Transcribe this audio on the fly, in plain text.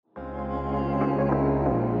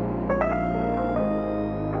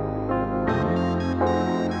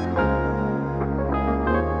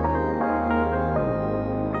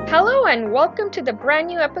and welcome to the brand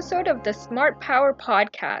new episode of the Smart Power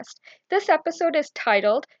Podcast. This episode is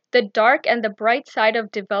titled The Dark and the Bright Side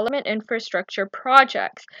of Development Infrastructure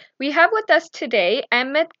Projects. We have with us today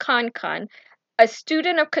Ahmad Khan, a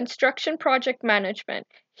student of construction project management.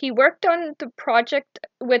 He worked on the project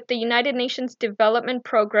with the United Nations Development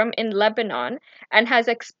Program in Lebanon and has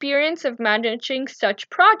experience of managing such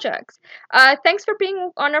projects. Thanks for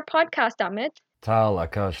being on our podcast, Ahmad. Tal,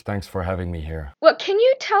 Akash, thanks for having me here. Well, can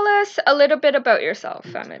you tell us a little bit about yourself,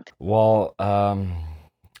 Ahmed? Well,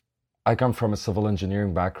 I come from a civil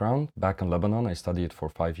engineering background. Back in Lebanon, I studied for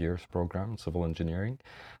 5 years program, civil engineering.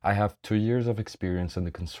 I have 2 years of experience in the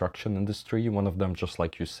construction industry. One of them, just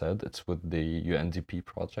like you said, it's with the UNDP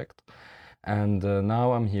project. And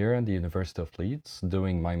now I'm here at the University of Leeds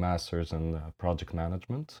doing my master's in project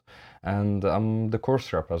management. And I'm the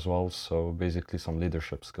course rep as well, so basically some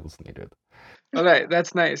leadership skills needed. All right,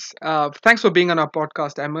 that's nice. Thanks for being on our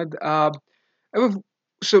podcast, Ahmed.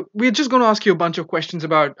 So we're just going to ask you a bunch of questions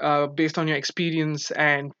about based on your experience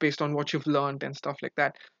and based on what you've learned and stuff like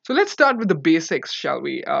that. So let's start with the basics, shall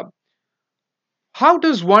we? How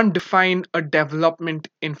does one define a development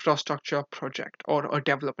infrastructure project or a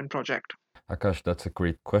development project? Akash, that's a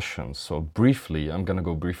great question. So briefly, I'm going to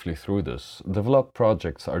go briefly through this. Developed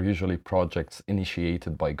projects are usually projects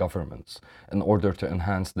initiated by governments in order to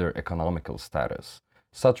enhance their economical status.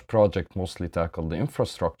 Such projects mostly tackle the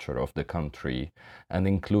infrastructure of the country and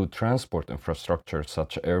include transport infrastructure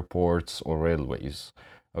such as airports or railways.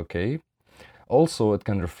 Okay? Also, it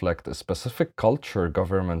can reflect a specific culture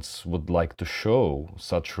governments would like to show,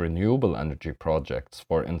 such renewable energy projects,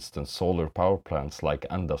 for instance, solar power plants like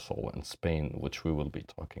Andasol in Spain, which we will be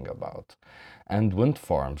talking about, and wind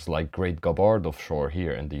farms like Great Gabbard offshore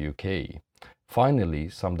here in the UK. Finally,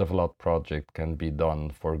 some developed project can be done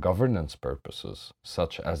for governance purposes,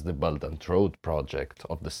 such as the Belt and Road project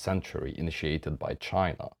of the century initiated by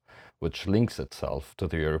China, which links itself to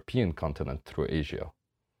the European continent through Asia.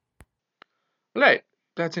 Right,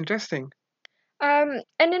 that's interesting. And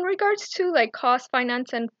in regards to like cost,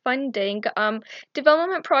 finance, and funding,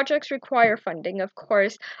 development projects require funding, of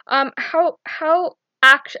course. How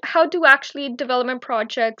do actually development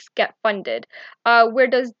projects get funded? Where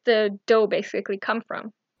does the dough basically come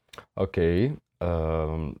from? Okay,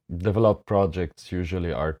 developed projects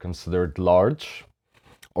usually are considered large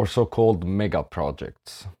or so-called mega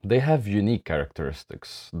projects. They have unique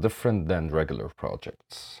characteristics, different than regular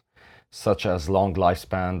projects, such as long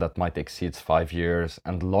lifespan that might exceed 5 years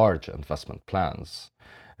and large investment plans.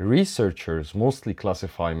 Researchers mostly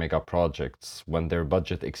classify mega projects when their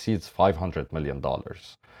budget exceeds $500 million.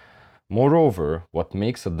 Moreover, what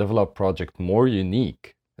makes a developed project more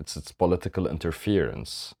unique is its political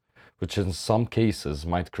interference, which in some cases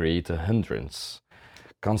might create a hindrance,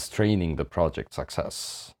 constraining the project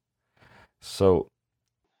success. So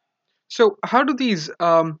how do these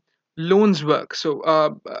loans work? So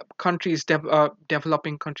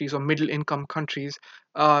developing countries or middle income countries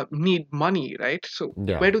need money, right? So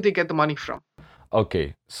Yeah. where do they get the money from?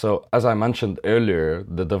 Okay, so as I mentioned earlier,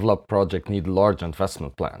 the developed project need large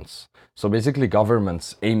investment plans. So basically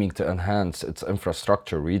governments aiming to enhance its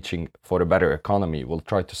infrastructure reaching for a better economy will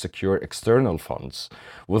try to secure external funds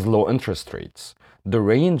with low interest rates. The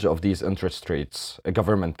range of these interest rates a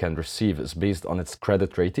government can receive is based on its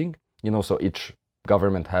credit rating. So each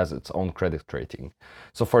government has its own credit rating.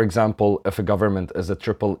 So for example, if a government is a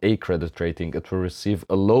AAA credit rating, it will receive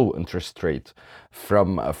a low interest rate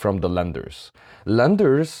from the lenders.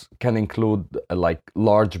 Lenders can include like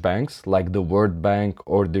large banks like the World Bank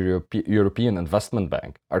or the European Investment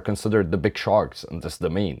Bank are considered the big sharks in this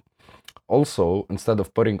domain. Also, instead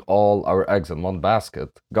of putting all our eggs in one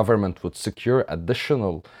basket, government would secure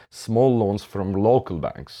additional small loans from local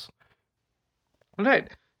banks. Right.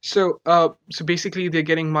 So basically, they're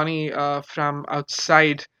getting money from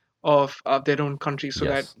outside of their own country, so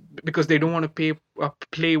that Yes. because they don't want to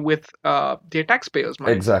play with their taxpayers'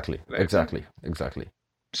 money. Exactly, Right. exactly.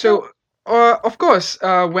 So, of course,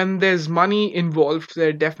 when there's money involved,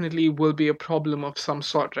 there definitely will be a problem of some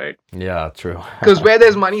sort, right? Yeah, true. Because where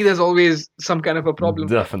there's money, there's always some kind of a problem.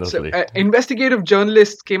 So, Definitely. investigative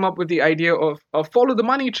journalists came up with the idea of follow the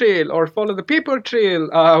money trail or follow the paper trail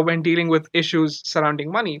when dealing with issues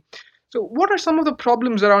surrounding money. So, what are some of the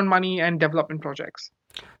problems around money and development projects?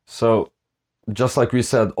 So, just like we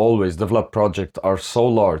said, always developed projects are so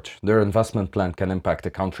large, their investment plan can impact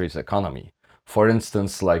a country's economy. For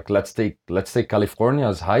instance, like let's take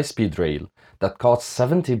California's high-speed rail that cost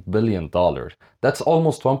 $70 billion. That's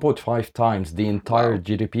almost 1.5 times the entire Wow.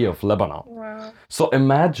 GDP of Lebanon. Wow. So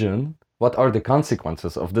imagine what are the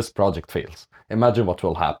consequences if this project fails. Imagine what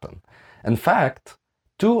will happen. In fact,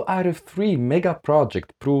 2 out of 3 mega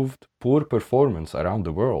projects proved poor performance around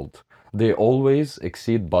the world. They always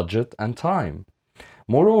exceed budget and time.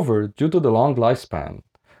 Moreover, due to the long lifespan,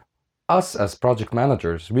 us as project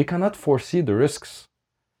managers, we cannot foresee the risks,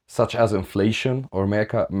 such as inflation or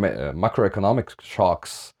macroeconomic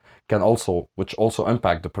shocks, which also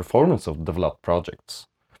impact the performance of developed projects.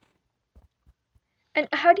 And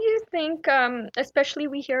how do you think, especially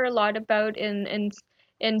we hear a lot about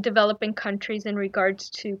in developing countries in regards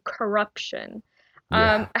to corruption?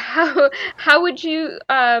 Yeah. How would you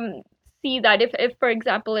see that if for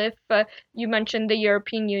example, if you mentioned the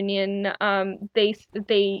European Union,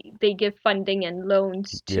 they give funding and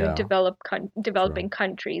loans to Yeah, true. developing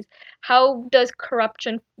countries. How does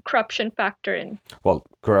corruption factor in? Well,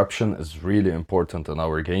 corruption is really important in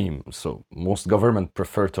our game. So most government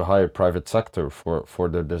prefer to hire private sector for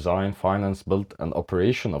the design, finance, build, and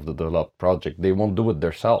operation of the developed project. They won't do it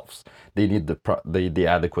themselves. They need the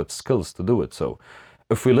adequate skills to do it. So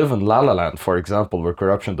if we live in La La Land, for example, where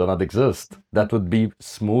corruption does not exist, that would be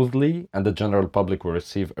smoothly and the general public will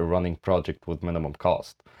receive a running project with minimum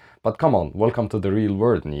cost. But come on, welcome to the real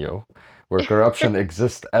world, Neo, where corruption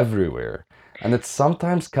exists everywhere. And it's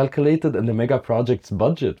sometimes calculated in the mega project's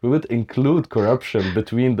budget. We would include corruption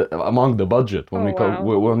among the budget when Oh,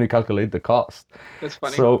 wow. when we calculate the cost. That's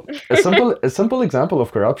funny. So a simple example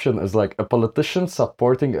of corruption is like a politician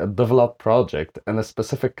supporting a developed project in a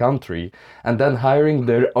specific country and then hiring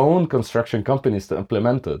their own construction companies to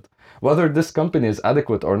implement it. Whether this company is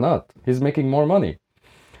adequate or not, he's making more money.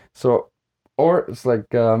 So, or it's like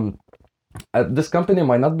this company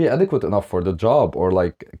might not be adequate enough for the job or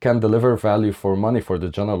like can deliver value for money for the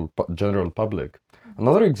general public.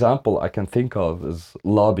 Another example I can think of is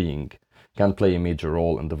lobbying can play a major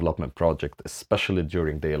role in development project, especially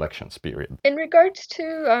during the elections period. In regards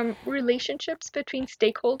to relationships between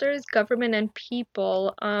stakeholders, government, and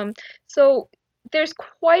people, so there's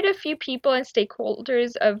quite a few people and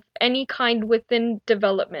stakeholders of any kind within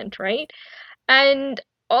development, right? And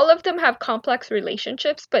all of them have complex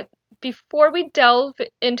relationships, but before we delve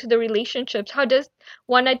into the relationships, how does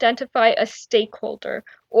one identify a stakeholder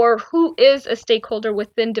or who is a stakeholder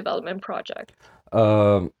within development projects?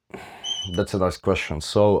 Um, that's a nice question.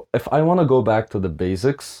 So if I want to go back to the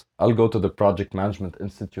basics, I'll go to the Project Management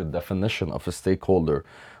Institute definition of a stakeholder,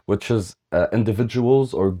 which is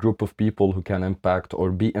individuals or group of people who can impact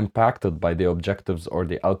or be impacted by the objectives or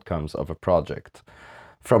the outcomes of a project.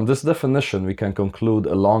 From this definition, we can conclude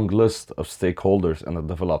a long list of stakeholders in a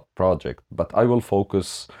developed project, but I will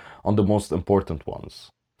focus on the most important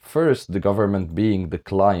ones. First, the government being the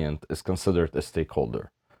client is considered a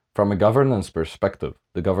stakeholder. From a governance perspective,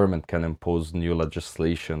 the government can impose new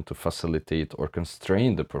legislation to facilitate or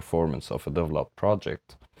constrain the performance of a developed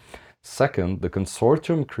project. Second, the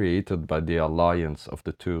consortium created by the alliance of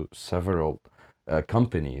the two several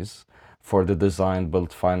companies for the design,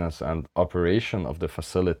 build, finance, and operation of the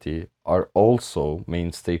facility are also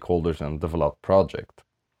main stakeholders in developed project.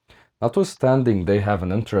 Notwithstanding, they have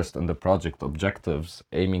an interest in the project objectives,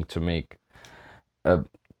 aiming to make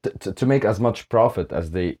to make as much profit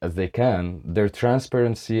as they can. Their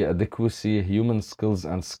transparency, adequacy, human skills,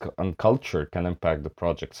 and culture can impact the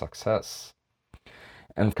project success.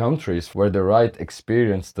 In countries where the right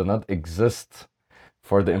experience does not exist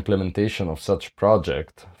for the implementation of such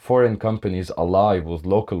project, foreign companies ally with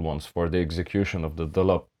local ones for the execution of the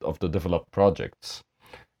developed projects.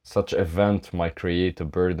 Such event might create a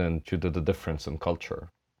burden due to the difference in culture.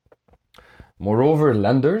 Moreover,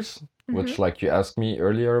 lenders, which like you asked me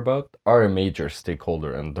earlier about, are a major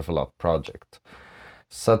stakeholder in developed project.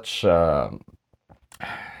 Such as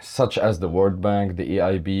the World Bank, the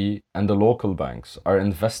EIB, and the local banks are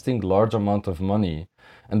investing large amount of money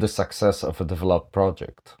in the success of a developed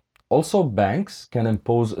project. Also, banks can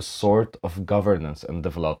impose a sort of governance in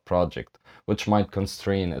developed project, which might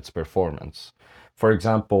constrain its performance. For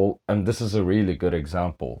example, and this is a really good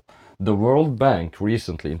example, the World Bank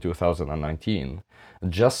recently in 2019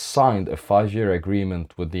 just signed a 5-year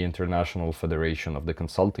agreement with the International Federation of the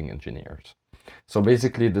Consulting Engineers. So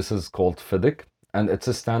basically this is called FIDIC, and it's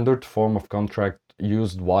a standard form of contract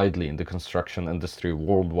used widely in the construction industry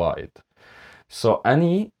worldwide. So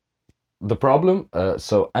any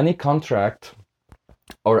contract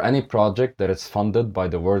or any project that is funded by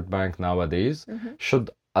the World Bank nowadays should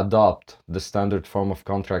adopt the standard form of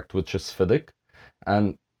contract, which is FIDIC,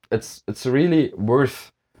 and it's really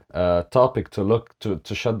worth topic to look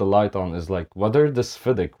to shed the light on is like whether this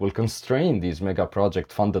FIDIC will constrain these mega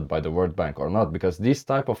projects funded by the World Bank or not, because this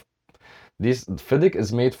FIDIC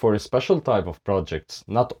is made for a special type of projects,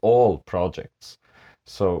 not all projects.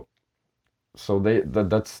 So so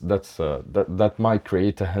that might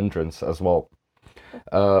create a hindrance as well.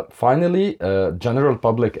 Finally, general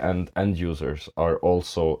public and end users are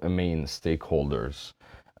also main stakeholders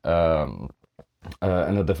um,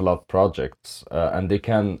 in the developed projects, and they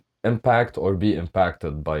can impact or be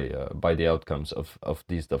impacted by the outcomes of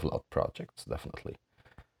these developed projects, definitely.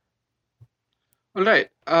 All right.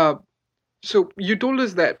 So you told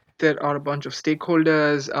us that there are a bunch of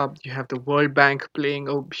stakeholders. You have the World Bank playing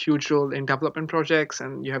a huge role in development projects,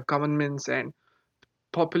 and you have governments and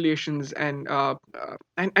populations and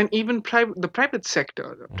even the private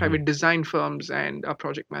sector, the Hmm. private design firms and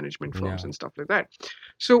project management firms Yeah. and stuff like that.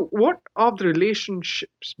 So what are the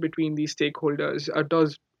relationships between these stakeholders?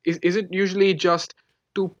 Is it usually just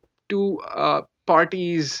two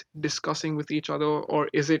parties discussing with each other, or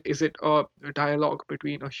is it a dialogue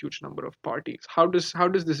between a huge number of parties? How does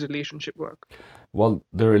this relationship work? Well,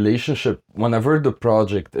 the relationship, whenever the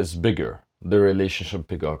project is bigger, the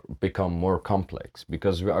relationship become more complex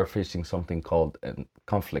because we are facing something called a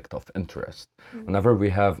conflict of interest. Whenever we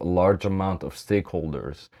have a large amount of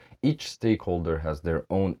stakeholders, each stakeholder has their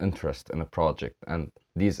own interest in a project, and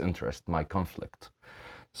these interests might conflict.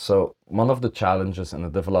 So one of the challenges in a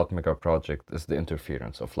developed mega project is the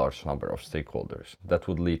interference of large number of stakeholders. That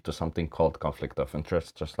would lead to something called conflict of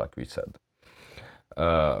interest, just like we said.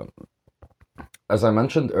 Uh, as I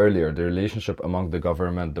mentioned earlier, the relationship among the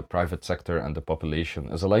government, the private sector, and the population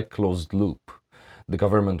is a like closed loop. The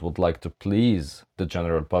government would like to please the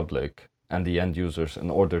general public and the end users in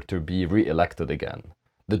order to be re-elected again.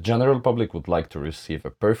 The general public would like to receive a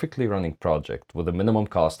perfectly running project with a minimum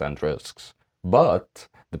cost and risks, but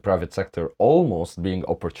the private sector, almost being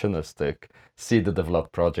opportunistic, see the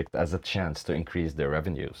developed project as a chance to increase their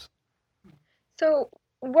revenues. So,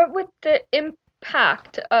 what would the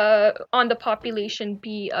impact on the population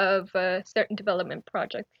be of a certain development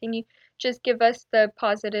project? Can you just give us the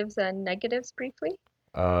positives and negatives briefly?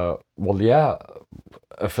 Well, yeah,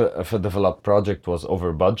 if a developed project was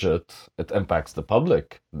over budget, it impacts the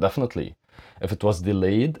public, definitely. If it was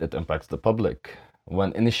delayed, it impacts the public.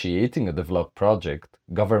 When initiating a developed project,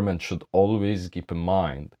 government should always keep in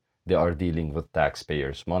mind they are dealing with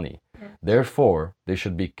taxpayers' money. Yeah. Therefore, they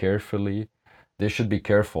should be careful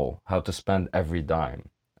how to spend every dime.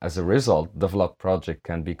 As a result, developed project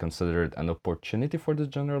can be considered an opportunity for the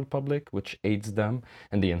general public, which aids them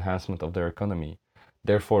in the enhancement of their economy,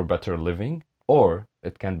 therefore better living, or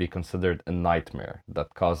it can be considered a nightmare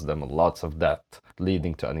that caused them lots of debt,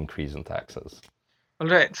 leading to an increase in taxes. All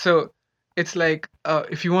right. So it's like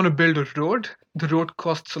if you want to build a road, the road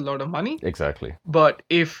costs a lot of money. Exactly. But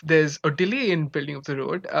if there's a delay in building of the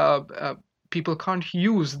road, people can't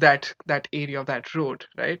use that area of that road,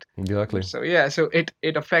 right? Exactly. So yeah, so it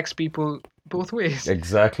affects people both ways.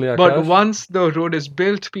 Exactly, But Akash. once the road is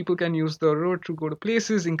built, people can use the road to go to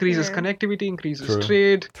places, increases Yeah. connectivity, increases True.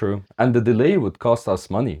 trade. True. And the delay would cost us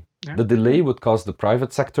money. Yeah. The delay would cost the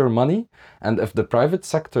private sector money. And if the private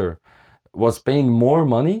sector was paying more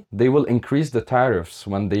money, they will increase the tariffs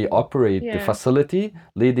when they operate the Yeah. facility,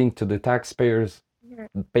 leading to the taxpayers Yeah.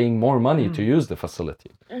 paying more money to use the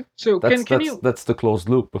facility. So That's the closed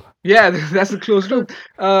loop. yeah, that's a closed loop.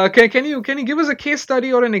 Can you give us a case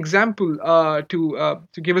study or an example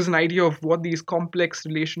to give us an idea of what these complex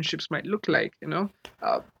relationships might look like?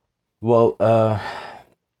 Well,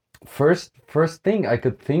 first thing I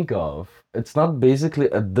could think of, it's not basically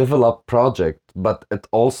a developed project, but it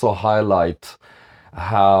also highlights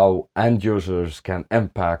how end users can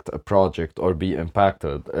impact a project or be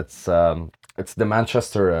impacted. It's the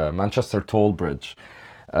Manchester Toll Bridge.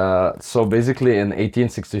 So basically, in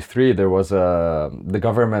 1863, there was the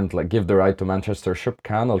government like gave the right to Manchester Ship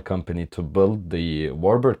Canal Company to build the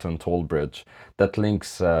Warburton Toll Bridge that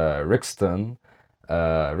links Rixton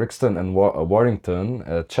and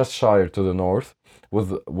Warrington, Cheshire to the north,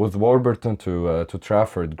 with Warburton to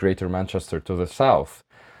Trafford, Greater Manchester to the south.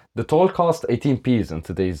 The toll cost 18p's in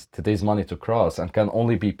today's money to cross and can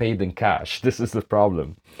only be paid in cash. This is the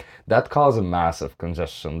problem. That caused a massive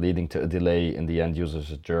congestion, leading to a delay in the end user's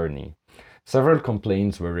journey. Several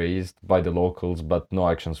complaints were raised by the locals, but no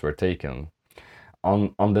actions were taken.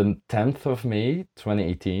 On the 10th of May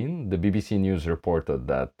 2018, the BBC News reported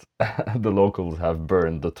that the locals have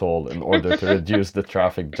burned the toll in order to reduce the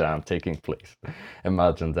traffic jam taking place.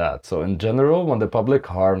 Imagine that. So in general, when the public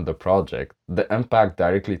harmed the project, the impact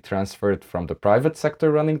directly transferred from the private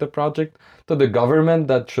sector running the project to the government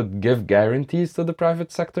that should give guarantees to the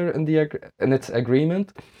private sector in its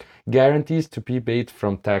agreement, guarantees to be paid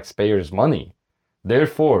from taxpayers' money.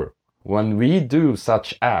 Therefore, when we do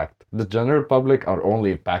such act, the general public are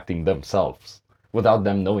only impacting themselves without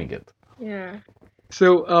them knowing it. Yeah.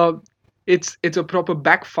 So it's a proper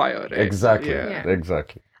backfire, right? Exactly, Yeah.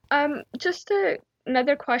 exactly. Just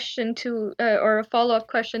another question to, or a follow-up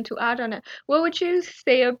question to add on it. What would you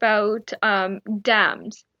say about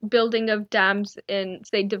dams, building of dams in,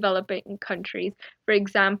 say, developing countries? For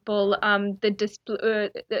example,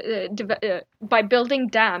 by building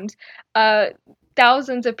dams, uh,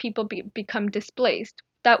 thousands of people become displaced.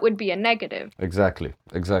 That would be a negative. Exactly,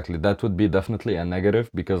 exactly. That would be definitely a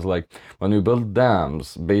negative because, like, when we build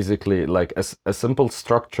dams, basically, like, a simple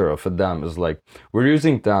structure of a dam is like we're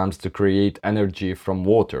using dams to create energy from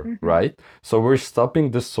water, right? So we're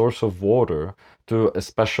stopping this source of water to a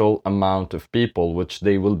special amount of people, which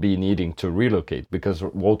they will be needing to relocate because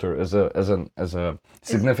water is a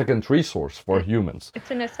significant resource for humans.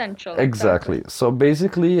 It's an essential. Exactly. So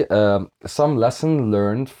basically, some lesson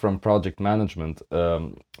learned from project management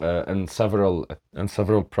in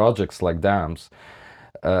several projects like dams.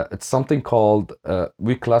 It's something called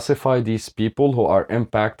we classify these people who are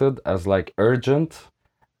impacted as like urgent,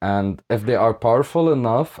 and if they are powerful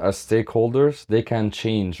enough as stakeholders, they can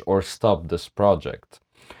change or stop this project.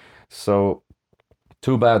 So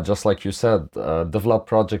too bad, just like you said, developed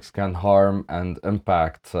projects can harm and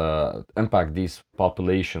impact these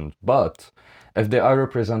populations. But if they are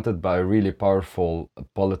represented by a really powerful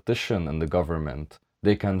politician in the government,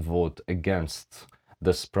 they can vote against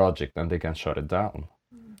this project and they can shut it down.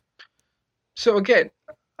 So again,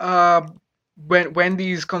 uh, when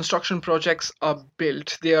these construction projects are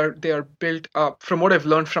built, they are built up. From what I've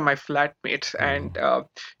learned from my flatmate and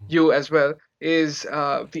you as well, is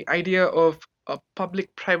the idea of a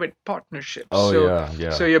public-private partnership. Oh So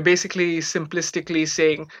yeah, so yeah, you're basically simplistically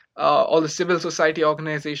saying all the civil society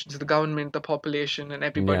organizations, the government, the population, and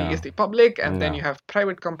everybody yeah, is the public, and then yeah, you have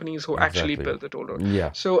private companies who actually exactly. build it all.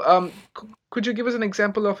 Yeah. So could you give us an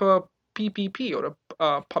example of a PPP or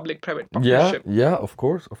a public-private Yeah, partnership? yeah, of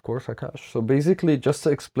course, Akash. So basically, just to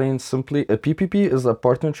explain simply, a PPP is a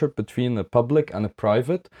partnership between a public and a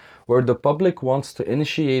private, where the public wants to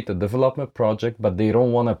initiate a development project, but they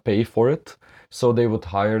don't want to pay for it. So they would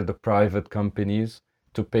hire the private companies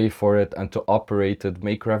to pay for it and to operate it,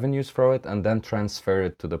 make revenues from it, and then transfer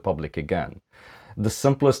it to the public again. The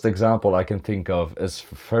simplest example I can think of is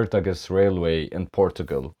Vertagus Railway in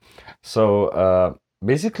Portugal. So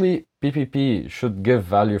basically, PPP should give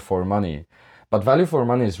value for money, but value for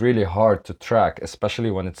money is really hard to track, especially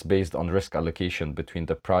when it's based on risk allocation between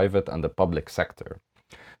the private and the public sector.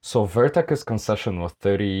 So Vertagus concession was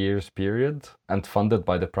 30 years period and funded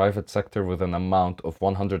by the private sector with an amount of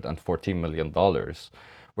 $114 million,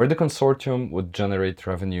 where the consortium would generate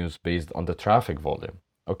revenues based on the traffic volume.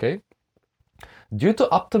 Okay? Due to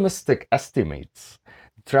optimistic estimates,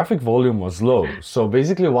 traffic volume was low. So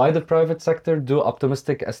basically, why the private sector do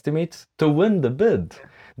optimistic estimates? To win the bid.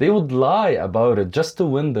 They would lie about it just to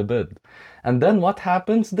win the bid. And then what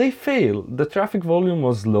happens? They fail. The traffic volume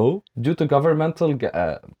was low due to governmental.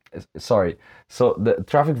 Sorry. So the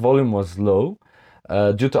traffic volume was low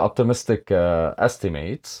due to optimistic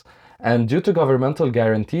estimates. And due to governmental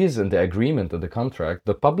guarantees in the agreement of the contract,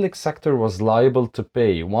 the public sector was liable to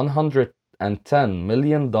pay $110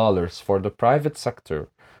 million for the private sector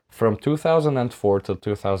from 2004 till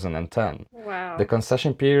 2010. Wow. The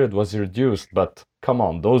concession period was reduced, but come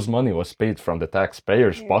on, those money was paid from the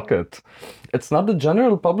taxpayer's pocket. It's not the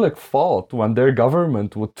general public fault when their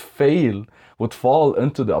government would fall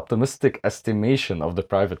into the optimistic estimation of the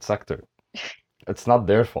private sector. It's not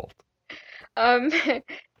their fault.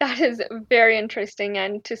 That is very interesting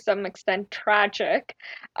and to some extent tragic.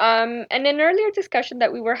 And in an earlier discussion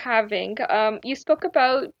that we were having, you spoke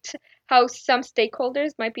about how some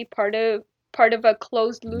stakeholders might be part of a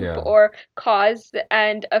closed loop Yeah. or cause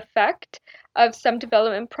and effect of some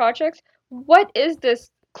development projects. What is this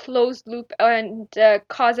closed loop and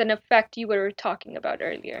cause and effect you were talking about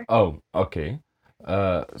earlier? Oh, okay.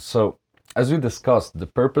 So, as we discussed, the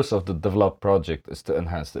purpose of the developed project is to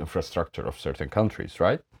enhance the infrastructure of certain countries,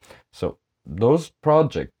 right? So, those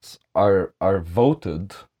projects are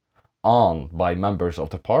voted on by members of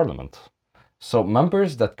the parliament. So,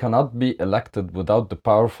 members that cannot be elected without the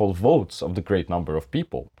powerful votes of the great number of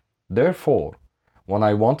people. Therefore, when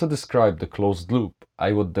I want to describe the closed loop,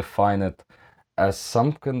 I would define it as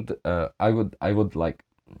I would like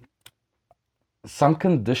some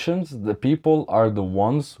conditions, the people are the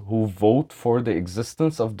ones who vote for the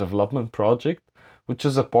existence of development project, which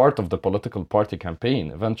is a part of the political party campaign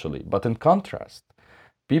eventually. But in contrast,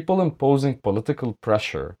 people imposing political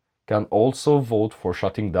pressure can also vote for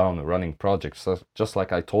shutting down a running project, so just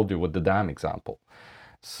like I told you with the dam example.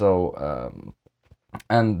 So,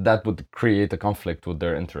 and that would create a conflict with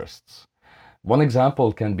their interests. One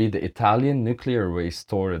example can be the Italian nuclear waste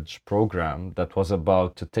storage program that was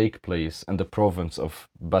about to take place in the province of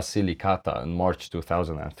Basilicata in March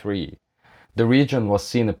 2003. The region was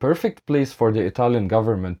seen a perfect place for the Italian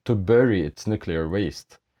government to bury its nuclear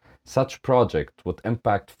waste. Such project would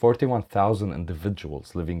impact 41,000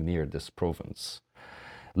 individuals living near this province,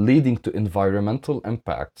 leading to environmental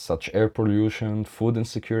impacts such air pollution, food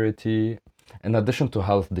insecurity, in addition to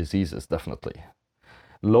health diseases, definitely.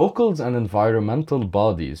 Locals and environmental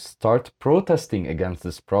bodies start protesting against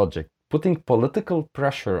this project, putting political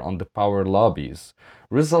pressure on the power lobbies,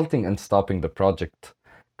 resulting in stopping the project,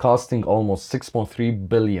 costing almost $6.3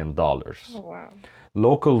 billion. Oh, wow.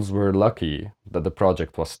 Locals were lucky that the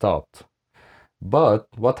project was stopped. But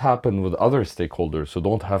what happened with other stakeholders who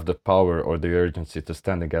don't have the power or the urgency to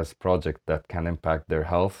stand against projects that can impact their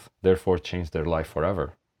health, therefore change their life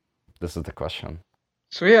forever? This is the question.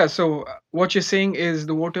 So yeah, so what you're saying is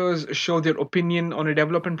the voters show their opinion on a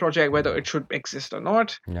development project, whether it should exist or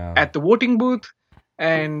not, Yeah. at the voting booth,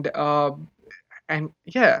 and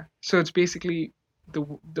yeah, so it's basically the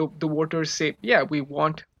voters say, yeah, we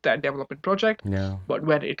want that development project, Yeah. but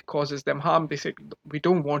when it causes them harm, they say we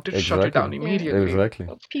don't want it, shut it down Exactly. immediately. Exactly.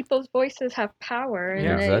 Well, people's voices have power, and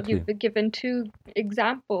Yeah. Exactly. you've given two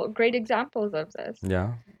great examples of this.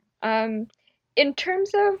 Yeah. Um, in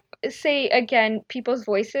terms of, say, again, people's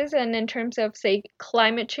voices, and in terms of, say,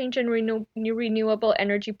 climate change and renewable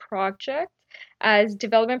energy projects, as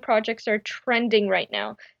development projects are trending right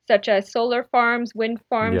now, such as solar farms, wind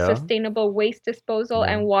farms, Yeah. sustainable waste disposal,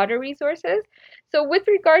 Yeah. and water resources. So, with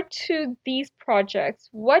regard to these projects,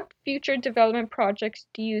 what future development projects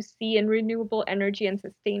do you see in renewable energy and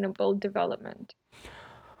sustainable development?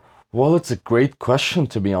 Well, it's a great question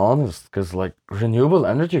to be honest, because like renewable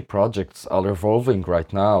energy projects are evolving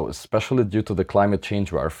right now, especially due to the climate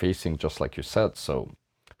change we are facing, just like you said. So,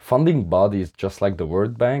 funding bodies just like the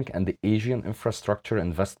World Bank and the Asian Infrastructure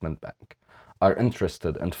Investment Bank are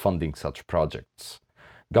interested in funding such projects.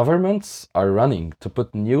 Governments are running to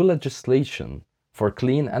put new legislation for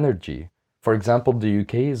clean energy. For example, the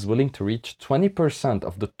UK is willing to reach 20%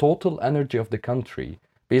 of the total energy of the country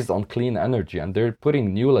based on clean energy, and they're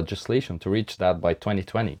putting new legislation to reach that by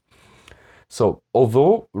 2020. So,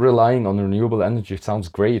 although relying on renewable energy sounds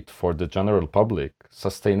great for the general public,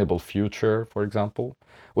 sustainable future, for example,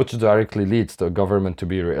 which directly leads to a government to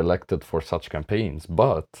be re-elected for such campaigns,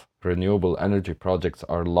 but renewable energy projects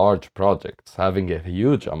are large projects having a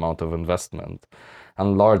huge amount of investment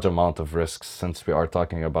and large amount of risks since we are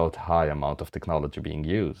talking about high amount of technology being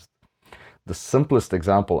used. The simplest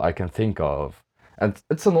example I can think of, and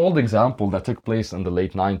it's an old example that took place in the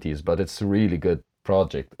late 90s, but it's a really good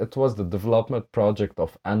project. It was the development project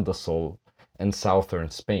of Andasol in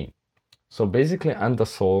southern Spain. So basically,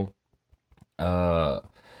 Andasol uh,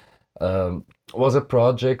 was a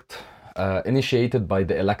project initiated by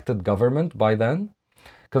the elected government by then,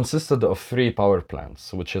 consisted of 3 power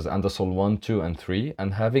plants, which is Andasol 1, 2, and 3,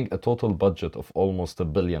 and having a total budget of almost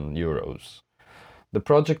 €1 billion. The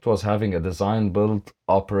project was having a design, build,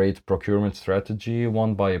 operate, procurement strategy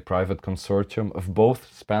won by a private consortium of both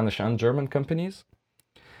Spanish and German companies.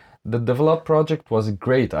 The developed project was a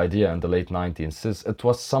great idea in the late 90s, since it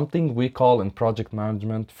was something we call in project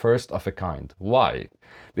management first of a kind. Why?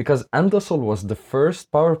 Because Andasol was the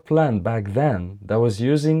first power plant back then that was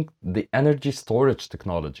using the energy storage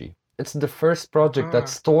technology. It's the first project that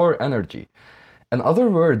store energy. In other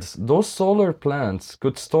words, those solar plants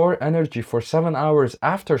could store energy for 7 hours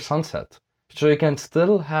after sunset, so you can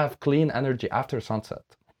still have clean energy after sunset.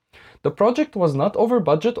 The project was not over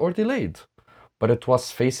budget or delayed, but it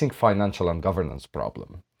was facing financial and governance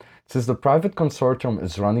problem. Since the private consortium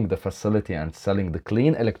is running the facility and selling the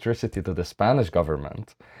clean electricity to the Spanish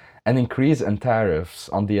government, an increase in tariffs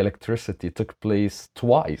on the electricity took place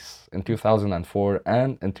twice in 2004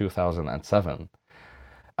 and in 2007.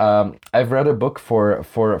 I've read a book for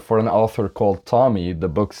an author called Tommy. The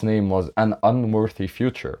book's name was An Unworthy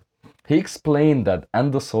Future. He explained that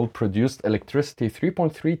Andasol produced electricity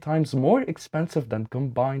 3.3 times more expensive than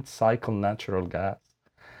combined cycle natural gas,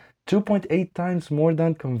 2.8 times more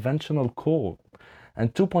than conventional coal,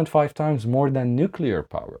 and 2.5 times more than nuclear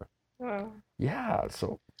power. Wow. Yeah,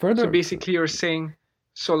 so So basically, you're saying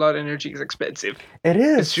solar energy is expensive. it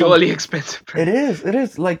is. It's really expensive. It is. It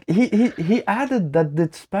is. Like he added that the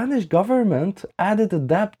Spanish government added a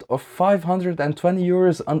debt of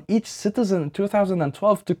 €520 on each citizen in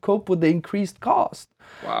 2012 to cope with the increased cost.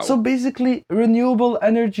 Wow. So basically, renewable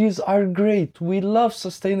energies are great. We love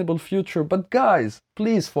sustainable future, but guys,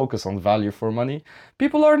 please focus on value for money.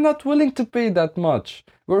 People are not willing to pay that much.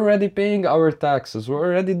 We're already paying our taxes. We're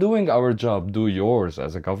already doing our job. Do yours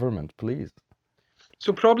as a government, please.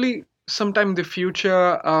 So probably sometime in the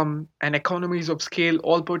future, and economies of scale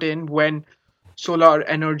all put in when solar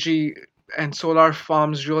energy and solar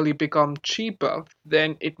farms really become cheaper,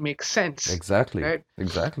 then it makes sense, Exactly, right?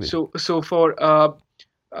 exactly. So for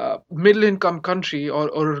middle income country or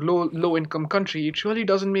low income country, it really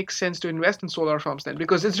doesn't make sense to invest in solar farms then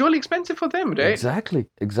because it's really expensive for them, right? Exactly,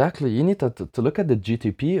 exactly. You need to look at the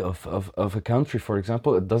GDP of a country, for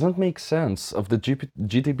example. It doesn't make sense if the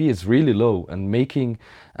GDP is really low and making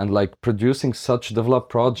and like producing such developed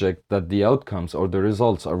project that the outcomes or the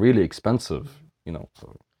results are really expensive, you know. So,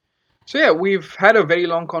 So yeah, we've had a very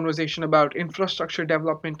long conversation about infrastructure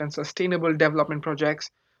development and sustainable development projects,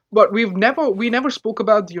 but we never spoke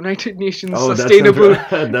about the United Nations oh, Sustainable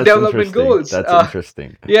that's Development interesting. Goals. That's interesting.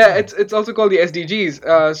 Yeah, it's also called the SDGs.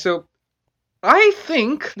 So I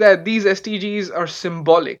think that these SDGs are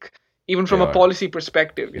symbolic, even They from a are. policy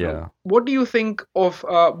perspective. Yeah. What do you think of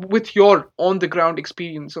with your on the ground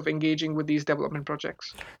experience of engaging with these development projects?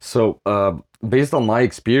 So, based on my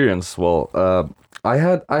experience, well,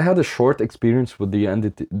 I had a short experience with the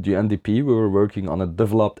NDP. We were working on a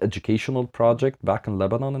developed educational project back in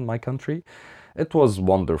Lebanon, in my country. It was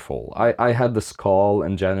wonderful. I had this call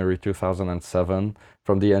in January 2007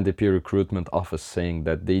 from the NDP recruitment office saying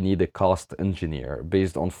that they need a cost engineer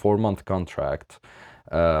based on 4-month contract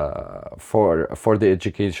for the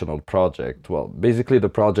educational project. Well, basically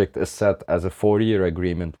the project is set as a 4-year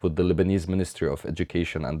agreement with the Lebanese Ministry of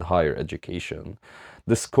Education and Higher Education.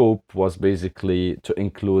 The scope was basically to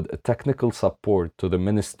include a technical support to the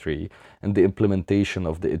ministry in the implementation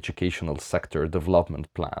of the educational sector development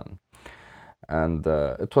plan. And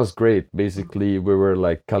it was great. Basically, we were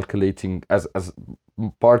like calculating as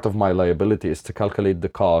part of my liability is to calculate the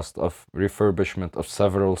cost of refurbishment of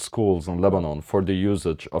several schools in Lebanon for the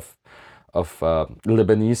usage of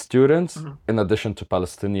Lebanese students, Mhm. in addition to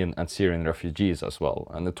Palestinian and Syrian refugees as well.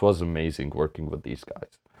 And it was amazing working with these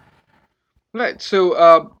guys. Right. So,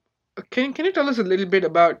 can you tell us a little bit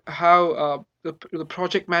about how the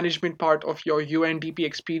project management part of your UNDP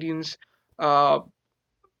experience uh,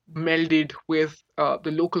 melded with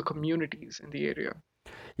the local communities in the area?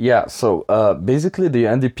 Yeah, so basically the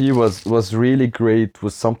NDP was really great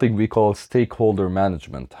with something we call stakeholder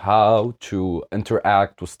management, how to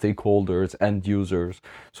interact with stakeholders and users.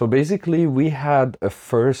 So basically we had a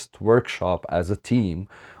first workshop as a team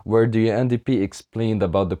where the NDP explained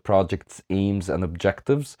about the project's aims and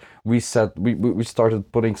objectives. We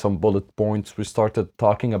started putting some bullet points. We started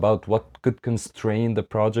talking about what could constrain the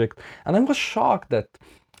project, and I was shocked that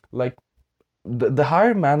like the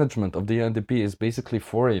higher management of the NDP is basically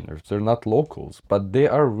foreigners. They're not locals, but they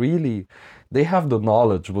are really, they have the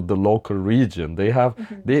knowledge with the local region. They have,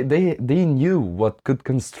 Mhm. they knew what could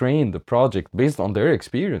constrain the project based on their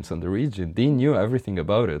experience in the region. They knew everything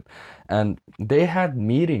about it, and they had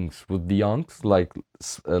meetings with the youngs, like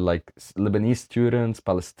Lebanese students,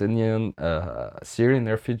 Palestinian, Syrian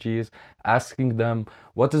refugees, asking them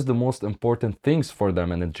what is the most important things for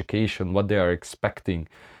them in education, what they are expecting.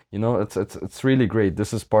 It's really great.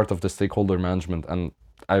 This is part of the stakeholder management, and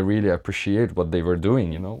I really appreciate what they were doing.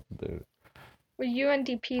 Well,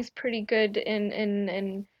 UNDP is pretty good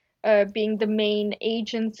in being the main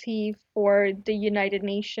agency for the United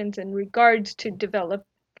Nations in regards to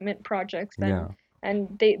development projects, Yeah,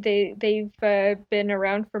 and they've been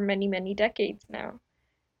around for many decades now.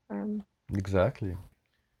 Um, exactly.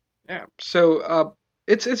 Yeah. So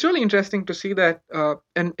it's really interesting to see that,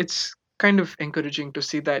 and it's kind of encouraging to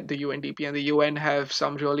see that the UNDP and the UN have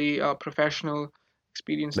some really professional,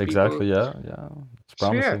 experienced people. Exactly. Yeah, yeah. It's So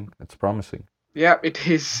yeah, promising. It's promising. yeah, it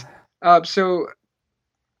is. So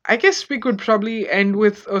I guess we could probably end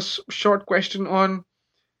with a short question on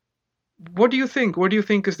what do you think? What do you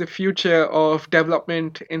think is the future of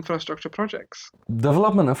development infrastructure projects?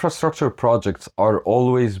 Development infrastructure projects are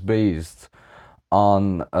always based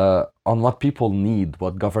on what people need,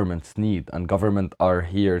 what governments need, and government are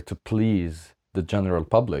here to please the general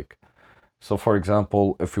public. So, for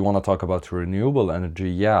example, if we want to talk about renewable energy,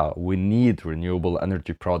 yeah, we need renewable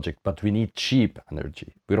energy project, but we need cheap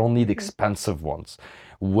energy. We don't need mhm. expensive ones.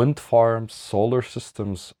 Wind farms, solar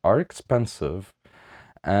systems are expensive,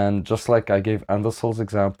 and just like I gave Andersol's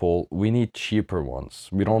example, we need cheaper ones.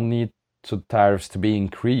 We don't need tariffs to be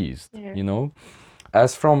increased, Yeah. you know?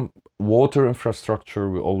 As from water infrastructure,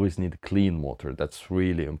 we always need clean water. That's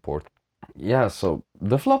really important. Yeah, so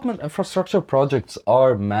development infrastructure projects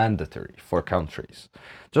are mandatory for countries.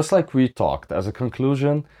 Just like we talked, as a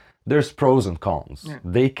conclusion, there's pros and cons. Yeah.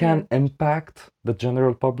 They Yeah. can impact the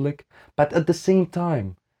general public, but at the same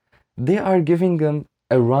time, they are giving them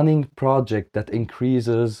a running project that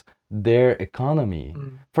increases their economy.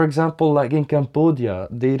 Mm. For example, like in Cambodia,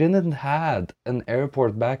 they didn't had an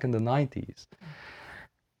airport back in the 90s.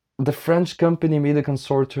 The French company made a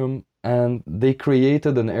consortium and they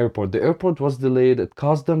created an airport. The airport was delayed, it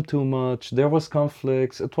cost them too much, there was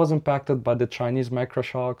conflicts, it was impacted by the Chinese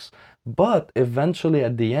microshocks. But eventually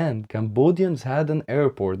at the end, Cambodians had an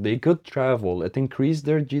airport, they could travel, it increased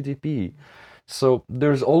their GDP. So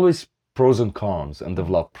there's always pros and cons in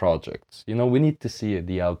developed projects. You know, we need to see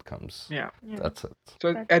the outcomes. Yeah. That's it.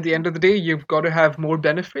 So That's at the end of the day, you've got to have more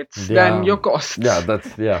benefits Yeah. than your costs.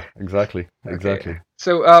 Exactly. Exactly.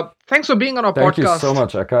 So thanks for being on our Thank podcast. you so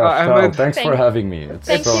much, Akash. Ahmed. Thanks for Thank- having me. It's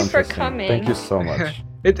thank so you for interesting. coming. Thank you so much.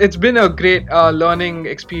 It's been a great learning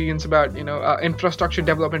experience about infrastructure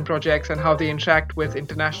development projects and how they interact with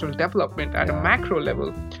international development at a macro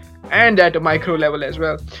level and at a micro level as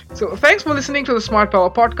well. So thanks for listening to the Smart Power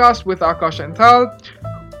podcast with Akash and Thal.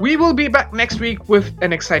 We will be back next week with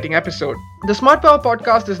an exciting episode. The Smart Power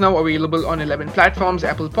podcast is now available on 11 platforms: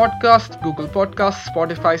 Apple Podcasts, Google Podcasts,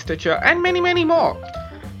 Spotify, Stitcher, and many, many more.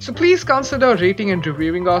 So please consider rating and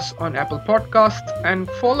reviewing us on Apple Podcasts and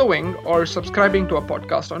following or subscribing to our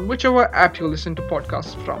podcast on whichever app you listen to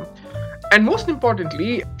podcasts from. And most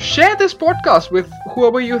importantly, share this podcast with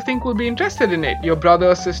whoever you think will be interested in it. Your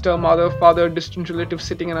brother, sister, mother, father, distant relative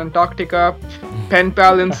sitting in Antarctica, pen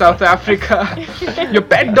pal in South Africa, your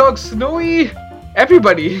pet dog Snowy,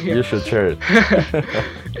 everybody. You should share it.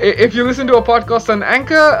 If you listen to a podcast on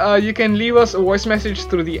Anchor, you can leave us a voice message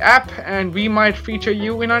through the app and we might feature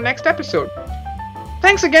you in our next episode.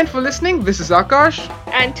 Thanks again for listening. This is Akash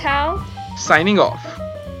And Tal? signing off.